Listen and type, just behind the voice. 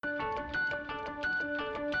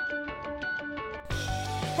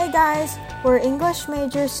Hey guys, we're English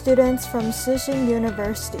major students from世新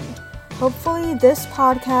University. Hopefully this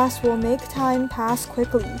podcast will make time pass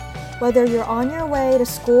quickly, whether you're on your way to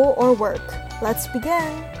school or work. Let's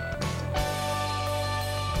begin!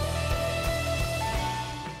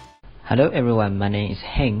 Hello everyone, my name is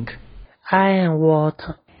Hank. I am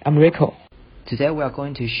Walter. I'm Rico. Today we are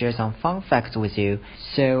going to share some fun facts with you.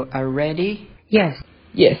 So, are you ready? Yes.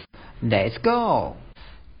 Let's go!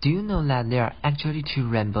 Do you know that there are actually two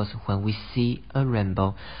rainbows when we see a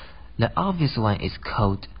rainbow? The obvious one is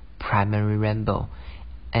called primary rainbow,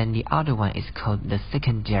 and the other one is called the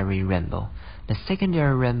secondary rainbow. The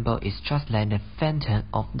secondary rainbow is just like the phantom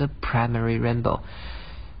of the primary rainbow.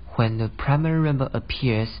 When the primary rainbow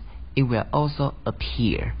appears, it will also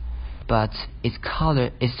appear, but its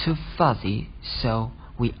color is too fuzzy, so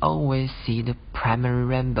we always see the primary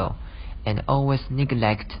rainbow and always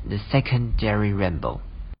neglect the secondary rainbow.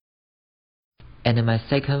 And my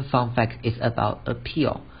second fun fact is about a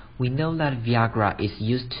pill. We know that Viagra is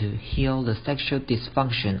used to heal the sexual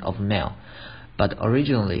dysfunction of male, but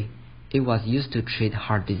originally it was used to treat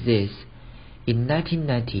heart disease. In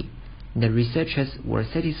 1990, the researchers were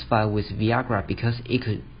satisfied with Viagra because it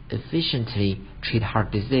could efficiently treat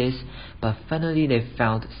heart disease, but finally they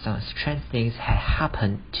found some strange things had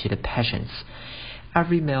happened to the patients.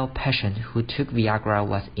 Every male patient who took Viagra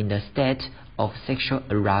was in a state of sexual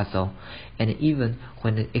arousal, and even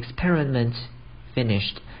when the experiment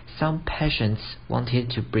finished, some patients wanted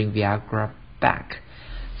to bring Viagra back.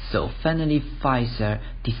 So finally Pfizer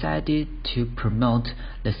decided to promote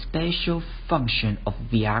the special function of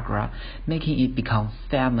Viagra, making it become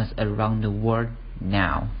famous around the world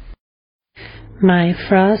now. My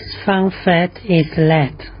first fun fact is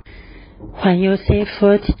that when you see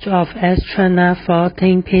footage of astronauts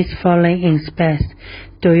floating peacefully in space,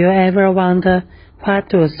 do you ever wonder what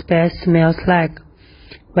do space smells like?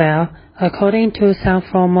 Well, according to some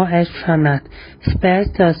former astronauts, space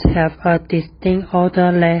does have a distinct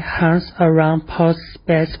odor that hangs around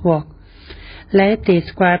post-spacewalk. They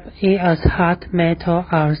describe it as hot metal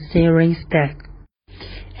or searing stack.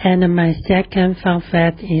 And my second fun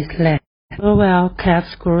fact is that well,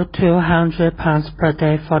 calves grew 200 pounds per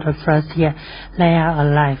day for the first year they are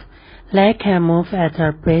alive. They can move at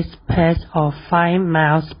a brisk pace of 5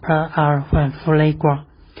 miles per hour when fully grown,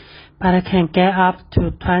 but can get up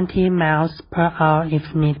to 20 miles per hour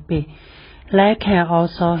if need be. They can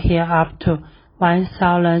also hear up to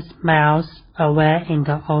 1,000 miles away in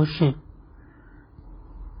the ocean.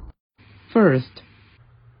 First,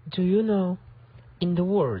 do you know, in the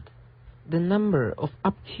world, the number of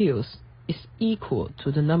uphills is equal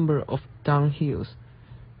to the number of downhills,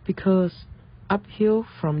 because uphill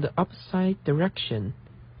from the opposite direction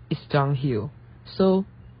is downhill, so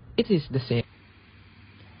it is the same.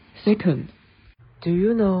 Second, do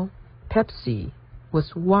you know Pepsi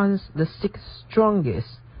was once the 6th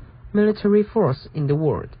strongest military force in the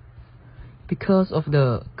world? Because of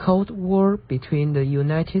the Cold War between the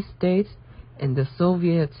United States and the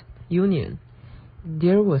Soviet Union,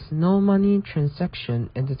 there was no money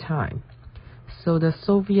transaction at the time, so the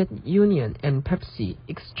Soviet Union and Pepsi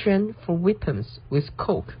exchanged for weapons with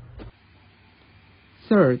Coke.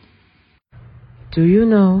 Third, do you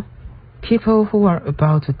know people who are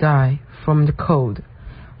about to die from the cold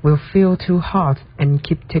will feel too hot and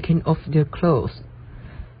keep taking off their clothes?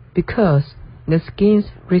 Because the skin's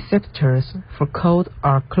receptors for cold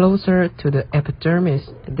are closer to the epidermis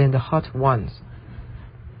than the hot ones.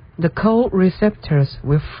 The cold receptors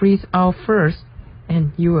will freeze out first,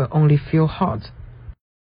 and you will only feel hot.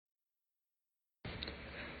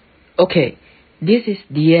 Okay, this is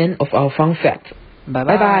the end of our fun fact. Bye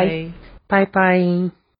bye. Bye bye.